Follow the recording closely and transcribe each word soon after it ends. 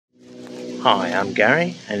Hi, I'm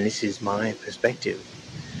Gary, and this is my perspective.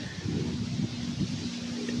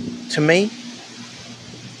 To me,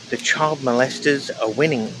 the child molesters are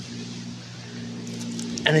winning,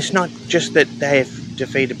 and it's not just that they have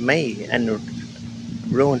defeated me and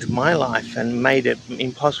ruined my life and made it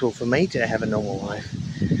impossible for me to have a normal life.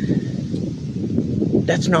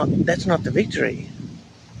 That's not the victory,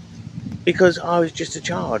 because I was just a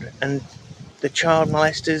child, and the child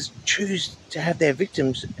molesters choose to have their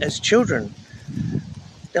victims as children.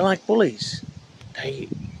 They're like bullies. They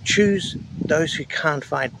choose those who can't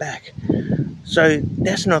fight back. So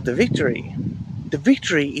that's not the victory. The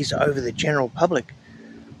victory is over the general public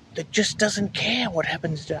that just doesn't care what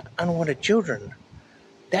happens to unwanted children.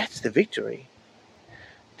 That's the victory.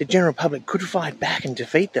 The general public could fight back and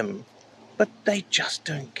defeat them, but they just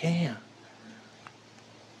don't care.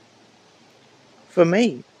 For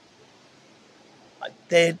me,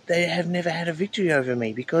 they have never had a victory over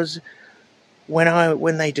me, because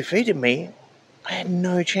when they defeated me, I had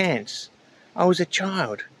no chance. I was a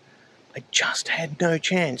child. I just had no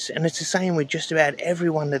chance, and it's the same with just about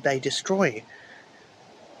everyone that they destroy.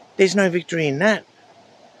 There's no victory in that.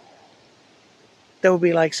 That would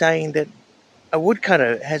be like saying that a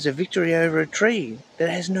woodcutter has a victory over a tree that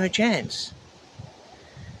has no chance.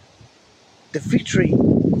 The victory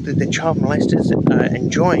that the child molesters are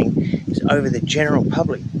enjoying is over the general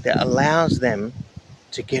public that allows them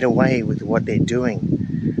to get away with what they're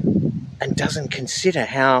doing and doesn't consider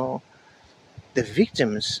how the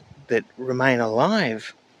victims that remain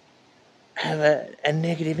alive have a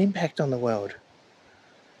negative impact on the world.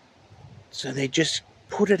 So they just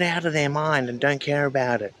put it out of their mind and don't care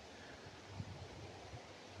about it.